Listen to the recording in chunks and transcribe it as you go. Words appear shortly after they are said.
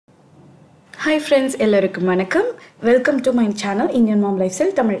Hi friends, எல்லாருக்கும் வணக்கம். Welcome to my channel Indian Mom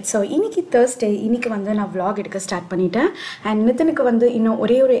Lifestyletamil. So இன்னைக்கு Thursday, இன்னைக்கு வந்து நான் vlog எடுக்க ஸ்டார்ட் பண்ணிட்டேன். And நிதினுக்கு வந்து இன்னும்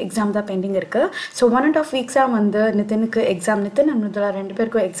ஒரே ஒரு எக்ஸாம் தான் பெண்டிங் இருக்கு. So 1.5 weeks வந்து நிதினுக்கு எக்ஸாம் நிதின் and மிருதுளா ரெண்டு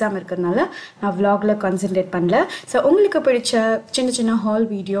பேருக்கும் எக்ஸாம் இருக்கிறதுனால நான் vlogல கான்சென்ட்ரேட் பண்ணல. So உங்களுக்கு பிடிச்ச சின்ன சின்ன haul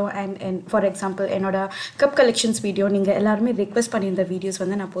video and for example என்னோட கப் கலெக்ஷன்ஸ் வீடியோ நீங்க எல்லாரும் ரிக்வெஸ்ட் பண்ணியிருந்த வீடியோஸ்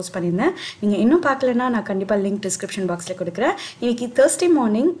வந்து நான் போஸ்ட் பண்ணியிருந்தேன். நீங்க இன்னும் பார்க்கலனா நான் கண்டிப்பா லிங்க் டிஸ்கிரிப்ஷன் பாக்ஸ்ல கொடுக்கிறேன். இன்னைக்கு Thursday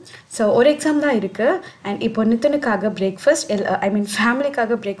morning so ஒரு எக்ஸாம் தான் இருக்கு and இப்போ நிதினுக்காக பிரேக்ஃபாஸ்ட்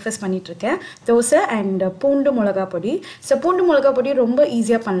ஃபேமிலிக்காக பிரேக்ஃபாஸ்ட் பண்ணிட்டு இருக்கேன். தோசை and பூண்டு மிளகாய் பொடி. ஸோ பூண்டு மிளகாய் பொடி ரொம்ப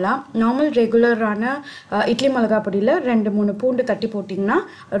ஈஸியாக பண்ணலாம். நார்மல் ரெகுலரான இட்லி மிளகாய் பொடியில் 2-3 பூண்டு தட்டி போட்டிங்கன்னா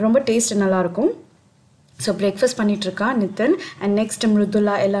ரொம்ப டேஸ்ட் நல்லாயிருக்கும். So breakfast பண்ணிகிட்ருக்கா Nitin and next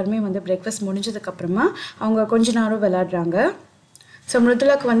Mridula எல்லாருமே வந்து பிரேக்ஃபாஸ்ட் முடிஞ்சதுக்கப்புறமா அவங்க கொஞ்ச நேரம் விளையாடுறாங்க. ஸோ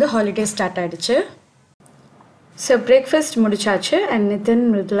மிருதுளாக்கு வந்து ஹாலிடே ஸ்டார்ட் ஆகிடுச்சு. ஸோ பிரேக்ஃபாஸ்ட் முடிச்சாச்சு அண்ட் நிதின்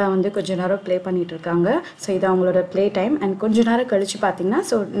மிருதுளா வந்து கொஞ்ச நேரம் ப்ளே பண்ணிகிட்டு இருக்காங்க. ஸோ இது அவங்களோட ப்ளே டைம் அண்ட் கொஞ்ச நேரம் கழிச்சு பார்த்தீங்கன்னா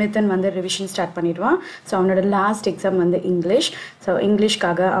ஸோ நிதின் வந்து ரிவிஷன் ஸ்டார்ட் பண்ணிடுவான். ஸோ அவனோட லாஸ்ட் எக்ஸாம் வந்து இங்கிலீஷ். ஸோ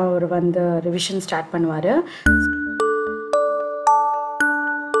இங்கிலீஷ்க்காக அவர் வந்து ரிவிஷன் ஸ்டார்ட் பண்ணுவார்.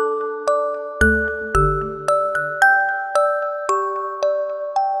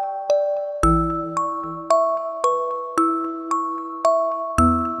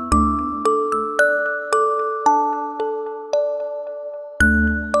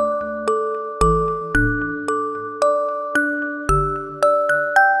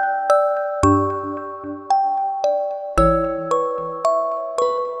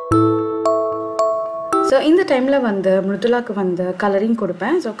 ஸோ இந்த டைமில் வந்து மிருதுளாக்கு வந்து கலரிங்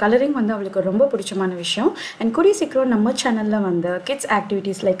கொடுப்பேன். ஸோ கலரிங் வந்து அவளுக்கு ரொம்ப பிடிச்சமான விஷயம் அண்ட் கூடிய சீக்கிரம் நம்ம சேனலில் வந்து கிட்ஸ்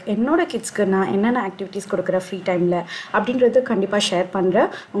ஆக்டிவிட்டீஸ் லைக் என்னோட கிட்ஸ்க்கு நான் என்னென்ன ஆக்டிவிட்டீஸ் கொடுக்குறேன் ஃப்ரீ டைமில் அப்படின்றது கண்டிப்பாக ஷேர் பண்ணுறேன்.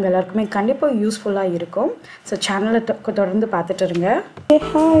 உங்கள் எல்லாருக்குமே கண்டிப்பாக யூஸ்ஃபுல்லாக இருக்கும். ஸோ சேனலை தொடர்ந்து பார்த்துட்டு இருங்க.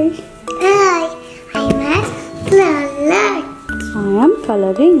 Hi I am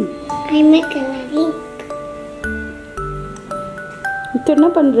coloring. இப்போ என்ன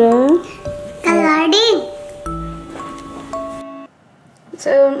பண்ணுற?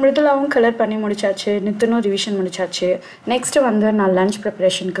 ஸோ மிருதுளாவும் கலர் பண்ணி முடிச்சாச்சு, நித்தினும் ரிவிஷன் முடிச்சாச்சு. நெக்ஸ்ட்டு வந்து நான் லன்ச்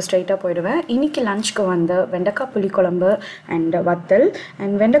ப்ரிப்பரேஷனுக்கு ஸ்ட்ரைட்டாக போயிடுவேன். இன்றைக்கி லன்ச்சுக்கு வந்து வெண்டைக்காய் புளிக்குழம்பு அண்ட் வத்தல்.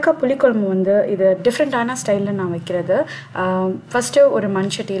 அண்ட் வெண்டைக்காய் புளிக்குழம்பு வந்து இது டிஃப்ரெண்ட்டான ஸ்டைலில் நான் வைக்கிறது. ஃபஸ்ட்டு ஒரு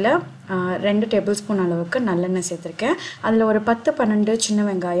மண் சட்டியில் 2 டேபிள் ஸ்பூன் அளவுக்கு நல்லெண்ணெய் சேர்த்துருக்கேன். அதில் ஒரு 10-12 சின்ன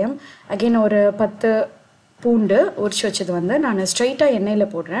வெங்காயம், அகெயின் ஒரு 10 பூண்டு உரிச்சு வச்சது வந்து நான் ஸ்ட்ரைட்டாக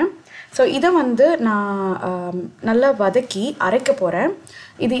எண்ணெயில் போடுறேன். ஸோ இதை வந்து நான் நல்லா வதக்கி அரைக்க போகிறேன்.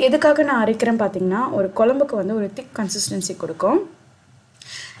 இது எதுக்காக நான் அரைக்கிறேன் பார்த்திங்கன்னா ஒரு குழம்புக்கு வந்து ஒரு திக் கன்சிஸ்டன்சி கொடுக்கும்.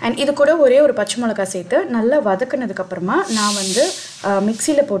 அண்ட் இது கூட ஒரே ஒரு பச்சை மிளகாய் சேர்த்து நல்லா வதக்குனதுக்கப்புறமா நான் வந்து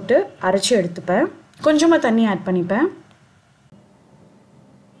மிக்சியில் போட்டு அரைச்சி எடுத்துப்பேன். கொஞ்சமாக தண்ணி ஆட் பண்ணிப்பேன்.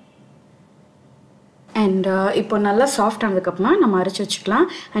 அண்ட் இப்போ நல்லா சாஃப்ட் ஆனதுக்கப்புறமா நம்ம அரைச்சி வச்சுக்கலாம்.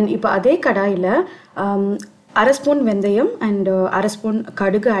 அண்ட் இப்போ அதே கடாயில் 1/2 ஸ்பூன் வெந்தயம் அண்ட் 1/2 ஸ்பூன்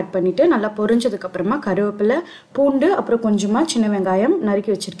கடுகு ஆட் பண்ணிவிட்டு நல்லா பொரிஞ்சதுக்கப்புறமா கருவேப்பிலை, பூண்டு, அப்புறம் கொஞ்சமாக சின்ன வெங்காயம்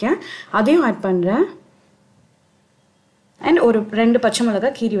நறுக்கி வச்சுருக்கேன் அதையும் ஆட் பண்ணுறேன். அண்ட் ஒரு 2 பச்சை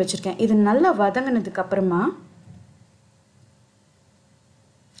மிளகாய் கீறி வச்சுருக்கேன். இது நல்லா வதங்கினதுக்கப்புறமா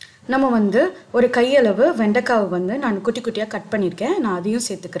நம்ம வந்து ஒரு கையளவு வெண்டைக்காவை வந்து நான் குட்டி குட்டியாக கட் பண்ணியிருக்கேன். நான் அதையும்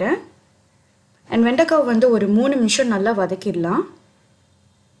சேர்த்துக்கிறேன். அண்ட் வெண்டைக்காவை வந்து ஒரு 3 நிமிஷம் நல்லா வதக்கிடலாம்.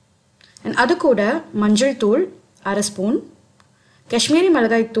 அண்ட் அது கூட மஞ்சள் தூள் 1/2 ஸ்பூன், காஷ்மீரி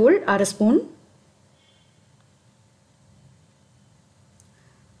மிளகாய் தூள் 1/2 ஸ்பூன்,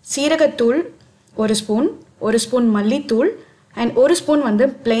 சீரகத்தூள் 1 ஸ்பூன், 1 ஸ்பூன் மல்லித்தூள் அண்ட் 1 ஸ்பூன் வந்து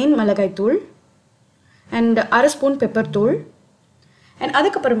பிளெயின் மிளகாய் தூள் அண்ட் 1/2 ஸ்பூன் பெப்பர் தூள். அண்ட்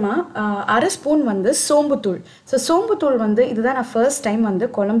அதுக்கப்புறமா 1/2 ஸ்பூன் வந்து சோம்புத்தூள். ஸோ சோம்புத்தூள் வந்து இதுதான் நான் ஃபர்ஸ்ட் டைம் வந்து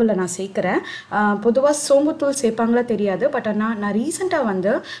குழம்புல நான் சேர்க்குறேன். பொதுவாக சோம்புத்தூள் சேர்ப்பாங்களா தெரியாது. பட் ஆனால் நான் ரீசெண்டாக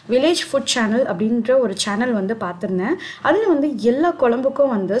வந்து வில்லேஜ் ஃபுட் சேனல் அப்படின்ற ஒரு சேனல் வந்து பார்த்துருந்தேன். அதில் வந்து எல்லா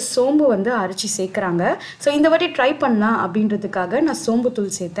குழம்புக்கும் வந்து சோம்பு வந்து அரைச்சி சேர்க்குறாங்க. ஸோ இந்த வாட்டி ட்ரை பண்ணலாம் அப்படின்றதுக்காக நான்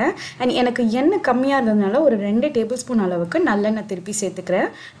சோம்புத்தூள் சேர்த்தேன். அண்ட் எனக்கு எண்ணெய் கம்மியாக இருந்ததுனால ஒரு 2 டேபிள் ஸ்பூன் அளவுக்கு நல்லெண்ணெய் திருப்பி சேர்த்துக்கிறேன்.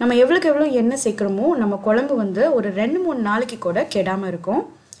 நம்ம எவ்வளோக்கு எவ்வளோ எண்ணெய் சேர்க்குறோமோ நம்ம குழம்பு வந்து ஒரு 2-3 நாளைக்கு கூட கெடாமல் இருக்கும்.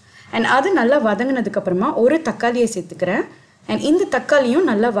 அண்ட் அது நல்லா வதங்கினதுக்கப்புறமா ஒரு தக்காளியை சேர்த்துக்கிறேன். அண்ட் இந்த தக்காளியும்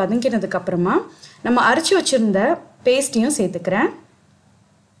நல்லா வதங்கினதுக்கப்புறமா நம்ம அரைச்சி வச்சுருந்த பேஸ்ட்டையும் சேர்த்துக்கிறேன்.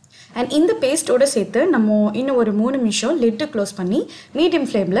 அண்ட் இந்த பேஸ்ட்டோடு சேர்த்து நம்ம இன்னும் ஒரு 3 நிமிஷம் லிட்டு க்ளோஸ் பண்ணி மீடியம்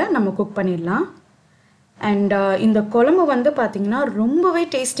ஃப்ளேமில் நம்ம குக் பண்ணிடலாம். அண்ட் இந்த குழம்பு வந்து பார்த்திங்கன்னா ரொம்பவே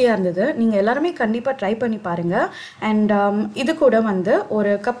டேஸ்டியாக இருந்தது. நீங்கள் எல்லாருமே கண்டிப்பாக ட்ரை பண்ணி பாருங்கள். அண்ட் இது கூட வந்து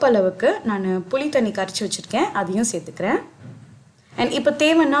ஒரு கப் அளவுக்கு நான் புளி தண்ணி கரைச்சி வச்சுருக்கேன், அதையும் சேர்த்துக்கிறேன். அண்ட் இப்போ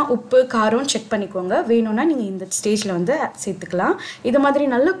தேவைன்னா உப்பு காரம் செக் பண்ணிக்கோங்க. வேணும்னா நீங்கள் இந்த ஸ்டேஜில் வந்து சேர்த்துக்கலாம். இது மாதிரி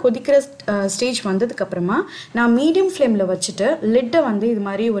நல்லா கொதிக்கிற ஸ்டேஜ் வந்ததுக்கப்புறமா நான் மீடியம் ஃப்ளேமில் வச்சுட்டு லிட்டை வந்து இது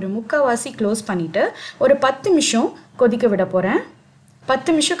மாதிரி ஒரு முக்கால்வாசி க்ளோஸ் பண்ணிவிட்டு ஒரு 10 நிமிஷம் கொதிக்க விட போகிறேன்.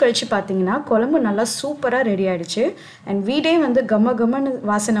 10 நிமிஷம் கழித்து பார்த்தீங்கன்னா குழம்பு நல்லா சூப்பராக ரெடி ஆகிடுச்சு. அண்ட் வீடே வந்து கம்மன்னு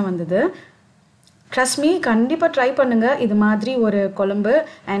வாசனை வந்தது. ட்ரஸ்ட் மீ, கண்டிப்பாக ட்ரை பண்ணுங்கள் இது மாதிரி ஒரு குழம்பு.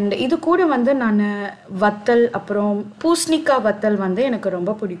 அண்ட் இது கூட வந்து நான் வத்தல் அப்புறம் பூசணிக்காய் வத்தல் வந்து எனக்கு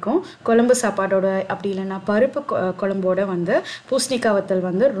ரொம்ப பிடிக்கும். குழம்பு சாப்பாடோட அப்படி இல்லைன்னா பருப்பு குழம்போட வந்து பூசணிக்காய் வத்தல்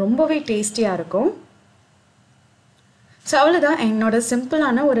வந்து ரொம்பவே டேஸ்டியாக இருக்கும். ஸோ அவ்வளோதான், என்னோட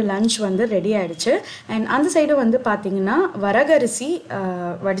சிம்பிளான ஒரு லன்ச் வந்து ரெடி ஆகிடுச்சு. அண்ட் அந்த சைடு வந்து பார்த்திங்கன்னா வரகரிசி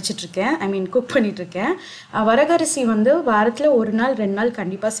வடிச்சிட்ருக்கேன், ஐ மீன் குக் பண்ணிகிட்ருக்கேன். வரகரிசி வந்து வாரத்தில் 1 நாள் 2 நாள்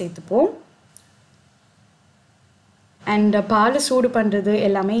கண்டிப்பாக சேர்த்துப்போம். அண்ட் பால் சூடு பண்ணுறது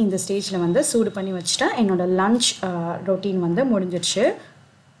எல்லாமே இந்த ஸ்டேஜில் வந்து சூடு பண்ணி வச்சுட்டேன். என்னோடய லன்ச் ரொட்டீன் வந்து முடிஞ்சிடுச்சு.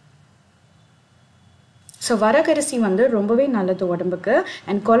 ஸோ வரகரிசி வந்து ரொம்பவே நல்லது உடம்புக்கு.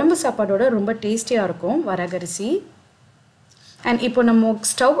 அண்ட் குழம்பு சாப்பாடோட ரொம்ப டேஸ்டியாக இருக்கும் வரகரிசி. அண்ட் இப்போ நம்ம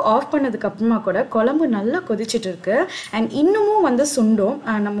ஸ்டவ் ஆஃப் பண்ணதுக்கப்புறமா கூட குழம்பு நல்லா கொதிச்சுட்டு இருக்கு. அண்ட் இன்னமும் வந்து சுண்டும்.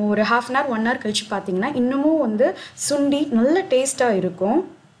 நம்ம ஒரு 1/2 hour 1 hour கழிச்சு பார்த்தீங்கன்னா இன்னமும் வந்து சுண்டி நல்ல டேஸ்ட்டாக இருக்கும்.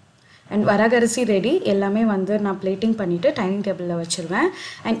 அண்ட் வரகரிசி ரெடி. எல்லாமே வந்து நான் பிளேட்டிங் பண்ணிவிட்டு டைனிங் டேபிளில் வச்சுருவேன்.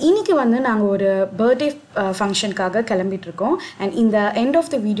 அண்ட் இன்றைக்கி வந்து நாங்கள் ஒரு பர்த்டே ஃபங்க்ஷனுக்காக கிளம்பிகிட்ருக்கோம். அண்ட் இந்த எண்ட்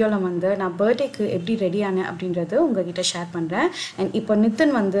ஆஃப் த வீடியோவில் வந்து நான் பர்த்டேக்கு எப்படி ரெடி ஆனேன் அப்படின்றது உங்ககிட்ட ஷேர் பண்ணுறேன். அண்ட் இப்போ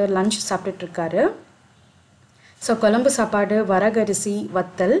நித்தின் வந்து லன்ச் சாப்பிட்டுட்ருக்காரு. ஸோ குழம்பு சாப்பாடு, வரகரிசி,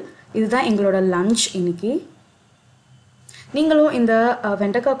 வத்தல், இதுதான் எங்களோட லன்ச் இன்றைக்கி. நீங்களும் இந்த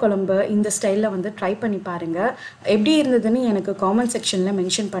வெண்டைக்காய் குழம்பு இந்த ஸ்டைலில் வந்து ட்ரை பண்ணி பாருங்கள். எப்படி இருந்ததுன்னு எனக்கு காமெண்ட் செக்ஷனில்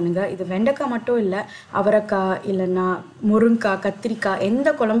மென்ஷன் பண்ணுங்கள். இது வெண்டைக்காய் மட்டும் இல்லை, அவரைக்காய் இல்லைன்னா முருங்கைக்காய், கத்திரிக்காய்,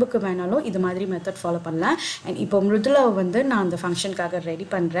 எந்த குழம்புக்கு வேணாலும் இது மாதிரி மெத்தட் ஃபாலோ பண்ணலாம். அண்ட் இப்போ மிருதுலாவை வந்து நான் அந்த ஃபங்க்ஷனுக்காக ரெடி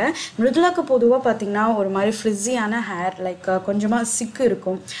பண்ணுறேன். மிருதுலாவுக்கு பொதுவாக பார்த்திங்கன்னா ஒரு மாதிரி ஃப்ரிஸியான ஹேர், லைக் கொஞ்சமாக சிக்கு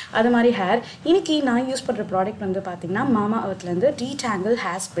இருக்கும், அது மாதிரி ஹேர். இன்றைக்கி நான் யூஸ் பண்ணுற ப்ராடக்ட் வந்து பார்த்திங்கன்னா மாமாஅர்த்லேருந்து detangle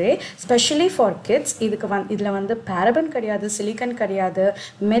hair spray, specially for kids. இதில் வந்து பேரபன் கிடையாது, சிலிக்கன் கிடையாது,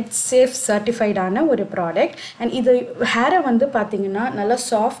 மெட் சேஃப் சர்டிஃபைடான ஒரு ப்ராடக்ட். அண்ட் இது ஹேரை வந்து பார்த்திங்கன்னா நல்லா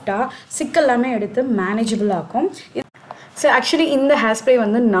சாஃப்டாக சிக்கெல்லாமே எடுத்து மேனேஜபிள் ஆகும். ஸோ ஆக்சுவலி இந்த ஹேர் ஸ்ப்ரே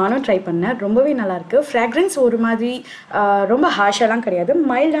வந்து நானும் ட்ரை பண்ணேன், ரொம்பவே நல்லாயிருக்கு. ஃப்ராக்ரன்ஸ் ஒரு மாதிரி ரொம்ப ஹார்ஷாலாம் கிடையாது,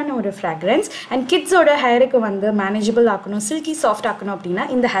 மைல்டான ஒரு ஃப்ராக்ரன்ஸ். அண்ட் கிட்ஸோட ஹேருக்கு வந்து மேனேஜபிள் ஆக்கணும், சில்கி சாஃப்ட் ஆக்கணும் அப்படின்னா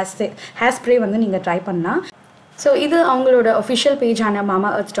இந்த ஹேர் ஸ்ப்ரே வந்து நீங்கள் ட்ரை பண்ணலாம். ஸோ இது அவங்களோட ஒஃபிஷியல் பேஜான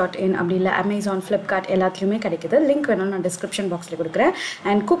mamaearth.in அப்படி இல்லை அமேசான், ஃப்ளிப்கார்ட் எல்லாத்துலேயுமே கிடைக்குது. லிங்க் வேணும் நான் டிஸ்கிரிப்ஷன் பாக்ஸில் கொடுக்குறேன்.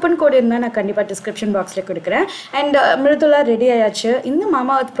 அண்ட் கூப்பன் கோடு இருந்தால் நான் கண்டிப்பாக டிஸ்கிரிப்ஷன் பாக்ஸில் கொடுக்குறேன். அண்ட் மிருதுலா ரெடி ஆயாச்சு. இந்த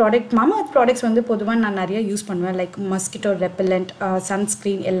mamaearth ப்ராடக்ட்ஸ் வந்து பொதுவாக நான் நிறைய யூஸ் பண்ணுவேன், லைக் மஸ்கிட்டோ ரெப்பலண்ட்,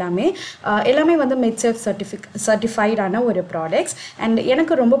 சன்ஸ்க்ரீன், எல்லாமே வந்து மெட்சேஃப் சர்டிஃபைடான ஒரு ப்ராடக்ட்ஸ். அண்ட்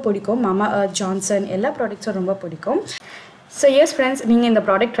எனக்கு ரொம்ப பிடிக்கும் mamaearth, ஜான்சன் எல்லா ப்ராடக்ட்ஸும் ரொம்ப பிடிக்கும். ஸோ எஸ் ஃப்ரெண்ட்ஸ், நீங்கள் இந்த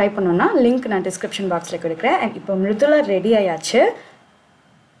ப்ராடக்ட் ட்ரை பண்ணணுன்னா லிங்க் நான் டிஸ்கிரிப்ஷன் பாக்ஸில் கொடுக்குறேன். அண்ட் இப்போ மிருதுலா ரெடி ஆயாச்சு.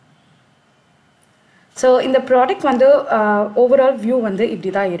 ஸோ இந்த ப்ராடக்ட் வந்து ஓவரால் வியூ வந்து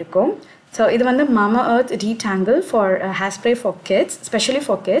இப்படி தான் இருக்கும். ஸோ இது வந்து Mamaearth Detangle for hair spray for kids, specially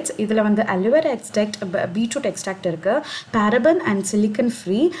for kids. இதில் வந்து அலோவேரா எக்ஸ்ட்ராக்ட், பீட்ரூட் எக்ஸ்ட்ராக்ட் இருக்குது, பேரபன் அண்ட் சிலிக்கன்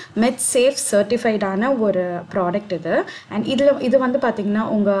ஃப்ரீ, மெட் சேஃப் சர்டிஃபைடான ஒரு ப்ராடக்ட் இது. அண்ட் இது வந்து பார்த்திங்கன்னா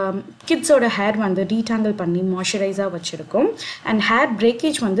உங்கள் கிட்ஸோட ஹேர் வந்து டீடாங்கிள் பண்ணி மாய்ஸ்சரைஸாக வச்சுருக்கும். அண்ட் ஹேர்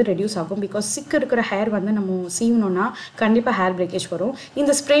பிரேக்கேஜ் வந்து ரெடியூஸ் ஆகும். பிகாஸ் சிக்கு இருக்கிற ஹேர் வந்து நம்ம சீவணுன்னா கண்டிப்பாக ஹேர் பிரேக்கேஜ் வரும்.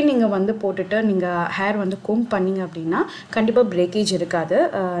 இந்த ஸ்ப்ரே நீங்கள் வந்து போட்டுட்டு நீங்கள் ஹேர் வந்து கோம் பண்ணிங்க அப்படின்னா கண்டிப்பாக பிரேக்கேஜ் இருக்காது.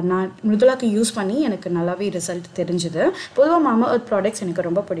 நான் மிருதுலாக்கு யூஸ் பண்ணி எனக்கு நல்லாவே ரிசல்ட் தெரிஞ்சுது. பொதுவாக Mamaearth ப்ராடக்ட்ஸ் எனக்கு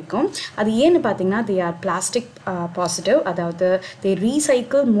ரொம்ப பிடிக்கும். அது ஏன்னு பார்த்தீங்கன்னா தே ஆர் பிளாஸ்டிக் பாசிட்டிவ், அதாவது தே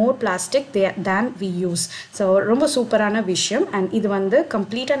recycle more plastic than we use. So ரொம்ப சூப்பரான விஷயம். அண்ட் இது வந்து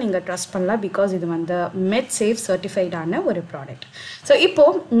கம்ப்ளீட்டாக நீங்கள் ட்ரஸ்ட் பண்ணலாம், பிகாஸ் இது வந்து மெட் சேஃப் சர்டிஃபைடான ஒரு ப்ராடக்ட். ஸோ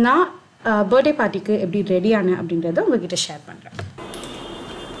இப்போது நான் பர்த்டே பார்ட்டிக்கு எப்படி ரெடி ஆனேன் அப்படின்றத உங்ககிட்ட ஷேர் பண்ணுறேன்.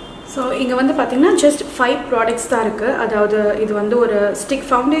 ஸோ இங்கே வந்து பார்த்திங்கன்னா ஜஸ்ட் 5 ப்ராடக்ட்ஸ் தான் இருக்குது. அதாவது இது வந்து ஒரு stick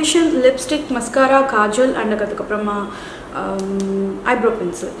foundation, lipstick, mascara, Kajal and அதுக்கப்புறமா ஐப்ரோ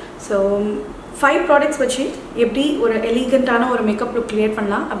பென்சில். ஸோ 5 ப்ராடக்ட்ஸ் வச்சு எப்படி ஒரு எலிகண்ட்டான ஒரு மேக்கப் லுக் க்ரியேட்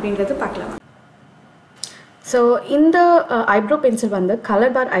பண்ணலாம் அப்படின்றது பார்க்கலாம். ஸோ இந்த ஐப்ரோ பென்சில் வந்து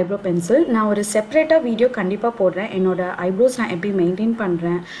கலர் பார் ஐப்ரோ பென்சில். நான் ஒரு செப்பரேட்டாக வீடியோ கண்டிப்பாக போடுறேன். என்னோடய ஐப்ரோஸ் நான் எப்படி மெயின்டைன்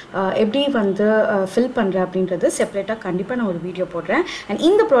பண்ணுறேன், எப்படி வந்து ஃபில் பண்ணுறேன் அப்படின்றது செப்பரேட்டாக கண்டிப்பாக நான் ஒரு வீடியோ போடுறேன். அண்ட்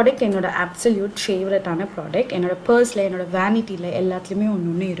இந்த ப்ராடக்ட் என்னோடய அப்சல்யூட் ஃபேவரட்டான ப்ராடக்ட். என்னோடய பர்ஸில், என்னோடய வேனிட்டியில் எல்லாத்துலேயுமே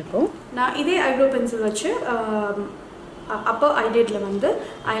ஒன்று இருக்கும். நான் இதே ஐப்ரோ பென்சில் வச்சு அப்போ ஐலைட்டில் வந்து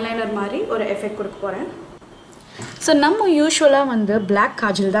ஐலைனர் மாதிரி ஒரு எஃபெக்ட் கொடுக்க போகிறேன். ஸோ நம்ம யூஸ்வலாக வந்து பிளாக்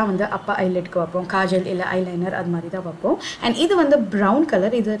காஜல் தான் வந்து அப்பா ஐலைட்க்கு வைப்போம், காஜல் இல்லை ஐலைனர் அது மாதிரி தான் வைப்போம். அண்ட் இது வந்து ப்ரௌன்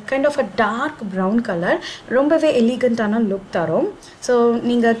கலர், இது kind of a dark brown colour, ரொம்பவே எலிகண்ட்டான லுக் தரும். ஸோ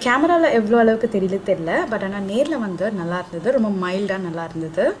நீங்கள் கேமராவில் எவ்வளோ அளவுக்கு தெரியல, பட் ஆனால் நேரில் வந்து நல்லா இருந்தது, ரொம்ப மைல்டாக நல்லா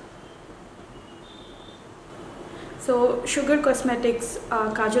இருந்தது. So sugar cosmetics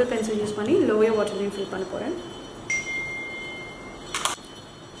Kajal pencil use பண்ணி லோயர் வாட்டர்லையும் ஃபில் பண்ண போகிறேன்.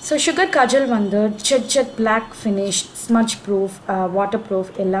 ஸோ சுகர் காஜல் வந்து set black finish, smudge proof, water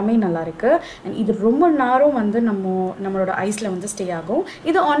proof எல்லாமே நல்லாயிருக்கு. அண்ட் இது ரொம்ப நேரம் வந்து நம்மளோட ஐஸில் வந்து ஸ்டே ஆகும்.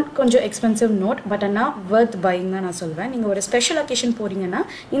 இது கொஞ்சம் எக்ஸ்பென்சிவ் நோட், பட் ஆனால் வர்த் பையிங் தான் நான் சொல்வேன். நீங்கள் ஒரு ஸ்பெஷல் அக்கேஷன் போகிறீங்கன்னா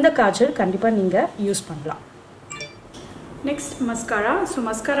இந்த காஜல் கண்டிப்பாக நீங்கள் யூஸ் பண்ணலாம். Next mascara. ஸோ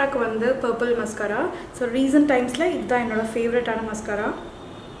மஸ்காராக்கு வந்து பர்பிள் மஸ்காரா. ஸோ ரீசன்ட் டைம்ஸில் இதுதான் என்னோடய ஃபேவரட்டான மஸ்காரா.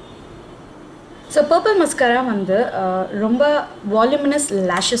 ஸோ பர்பிள் மஸ்காரா வந்து ரொம்ப வால்யூமினஸ்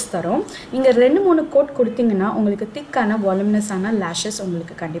லேஷஸ் தரும். நீங்கள் 2-3 கோட் கொடுத்தீங்கன்னா உங்களுக்கு திக்கான வால்யூமினஸான லேஷஸ்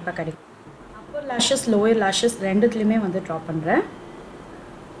உங்களுக்கு கண்டிப்பாக கிடைக்கும். அப்பர் லேஷஸ், லோயர் லேஷஸ் ரெண்டுத்துலேயுமே வந்து ட்ரா பண்ணுறேன்.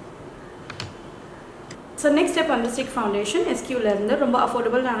 ஸோ நெக்ஸ்ட் ஸ்டெப் வந்து ஸ்டிக் ஃபவுண்டேஷன். எஸ்கியூலேருந்து ரொம்ப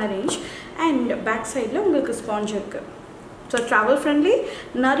அஃபோர்டபுளான ரேஞ்ச் அண்ட் பேக் சைடில் உங்களுக்கு ஸ்பாஞ்ச் இருக்குது. ஸோ ட்ராவல் ஃப்ரெண்ட்லி,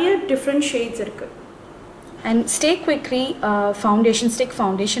 நிறைய டிஃப்ரெண்ட் ஷேட்ஸ் இருக்குது. அண்ட் குவிக்ரி ஸ்டிக்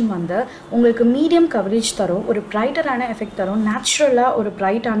ஃபவுண்டேஷன் வந்து உங்களுக்கு மீடியம் கவரேஜ் தரும், ஒரு ப்ரைட்டரான எஃபெக்ட் தரும். நேச்சுரலாக ஒரு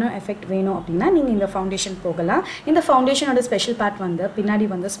ப்ரைட்டான எஃபெக்ட் வேணும் அப்படின்னா நீங்கள் இந்த ஃபவுண்டேஷன் போகலாம். இந்த ஃபவுண்டேஷனோட ஸ்பெஷல் பார்ட் வந்து பின்னாடி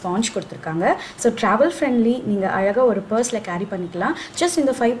வந்து ஸ்பாஞ்ச் கொடுத்துருக்காங்க. ஸோ ட்ராவல் ஃப்ரெண்ட்லி, நீங்கள் அழகாக ஒரு பர்ஸில் கேரி பண்ணிக்கலாம். ஜஸ்ட்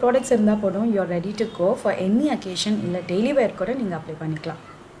இந்த 5 ப்ராடக்ட்ஸ் இருந்தால் போதும், you are ready to go for any occasion. இல்லை டெய்லி வேர் கூட நீங்கள் அப்ளை பண்ணிக்கலாம்.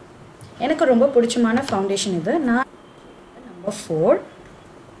 எனக்கு ரொம்ப பிடிச்சமான ஃபவுண்டேஷன் இது. நான் நம்பர் 4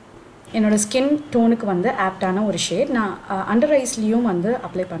 என்னோட ஸ்கின் டோனுக்கு வந்து ஆப்டான ஒரு ஷேட். நான் அண்டர் ஐஸ்லேயும் வந்து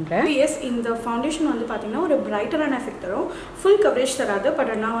அப்ளை பண்ணுறேன். எஸ், இந்த ஃபவுண்டேஷன் வந்து பார்த்திங்கன்னா ஒரு பிரைட்டரான எஃபெக்ட் தரும். ஃபுல் கவரேஜ் தராது,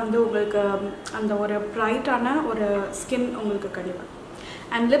 பட் ஆனால் வந்து உங்களுக்கு அந்த ஒரு பிரைட்டான ஒரு ஸ்கின் உங்களுக்கு கண்டிப்பாக.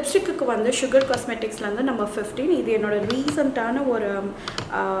 அண்ட் லிப்ஸ்டிக்கு வந்து சுகர் காஸ்மெட்டிக்ஸ்லேருந்து நம்பர் 15. இது என்னோட ரீசண்டான ஒரு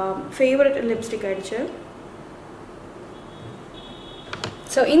ஃபேவரட் லிப்ஸ்டிக் ஆகிடுச்சு.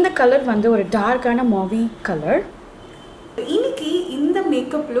 ஸோ இந்த கலர் வந்து ஒரு டார்க்கான மாவி கலர். இன்னைக்கு இந்த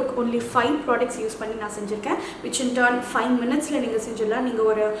makeup look only 5 products use பண்ணி நான் செஞ்சுருக்கேன். விச் இன் டர்ன் 5 மினிட்ஸில் நீங்கள் செஞ்சிடலாம். நீங்கள்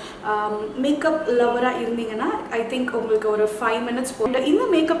ஒரு மேக்கப் லவராக இருந்தீங்கன்னா ஐ திங்க் உங்களுக்கு ஒரு 5 மினிட்ஸ் போட்டு. இந்த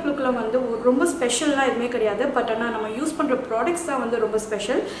மேக்கப் லுக்கில் வந்து ரொம்ப ஸ்பெஷல்லாம் எதுவுமே கிடையாது, பட் ஆனால் நம்ம யூஸ் பண்ணுற ப்ராடக்ட்ஸ் தான் வந்து ரொம்ப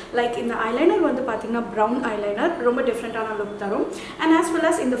ஸ்பெஷல். லைக் இந்த ஐலைனர் வந்து பார்த்திங்கன்னா ப்ரௌன் ஐலைனர், ரொம்ப டிஃப்ரெண்ட்டான லுக் தரும். அண்ட் ஆஸ் வெல்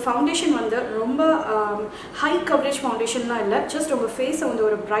அஸ் இந்த ஃபவுண்டேஷன் வந்து ரொம்ப ஹை கவரேஜ் ஃபவுண்டேஷன்லாம் இல்லை, ஜஸ்ட் உங்கள் ஃபேஸை வந்து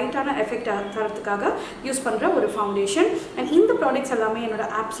ஒரு பிரைட்டான எஃபெக்ட் தரத்துக்காக யூஸ் பண்ணுற ஒரு ஃபவுண்டேஷன். And இந்த ப்ராடக்ட்ஸ் எல்லாமே என்னோட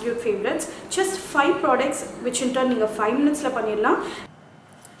absolute favorites. Just 5 products which in turn நீங்கள் 5 minutesல பண்ணிடலாம்.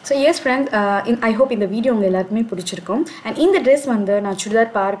 So S friend, I hope இந்த வீடியோ உங்கள் எல்லாருக்குமே பிடிச்சிருக்கும். அண்ட் இந்த ட்ரெஸ் வந்து நான்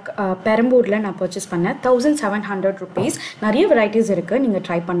சுடிதார் பார்க் பெரம்பூரில் நான் பர்ச்சேஸ் பண்ணேன். 1700 rupees. நிறைய வெரைட்டிஸ் இருக்குது, நீங்கள்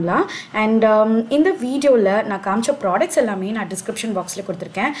ட்ரை பண்ணலாம். அண்ட் இந்த வீடியோவில் நான் காமிச்ச ப்ராடக்ட்ஸ் எல்லாமே நான் டிஸ்கிரிப்ஷன் பாக்ஸில்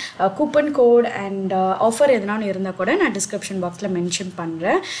கொடுத்துருக்கேன். கூப்பன் கோட் அண்ட் ஆஃபர் எதனாலும் இருந்தால் கூட நான் டிஸ்கிரிப்ஷன் பாக்ஸில் மென்ஷன்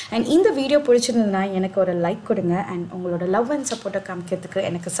பண்ணுறேன். அண்ட் இந்த வீடியோ பிடிச்சிருந்ததுன்னா எனக்கு ஒரு லைக் கொடுங்க. அண்ட் உங்களோட லவ் அண்ட் சப்போர்ட்டை காமிக்கிறதுக்கு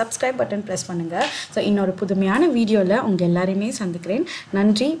எனக்கு சப்ஸ்கிரைப் பட்டன் ப்ரெஸ் பண்ணுங்கள். ஸோ இன்னொரு புதுமையான வீடியோவில் உங்கள் எல்லாரையுமே சந்திக்கிறேன்.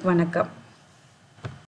 நன்றி, வணக்கம்.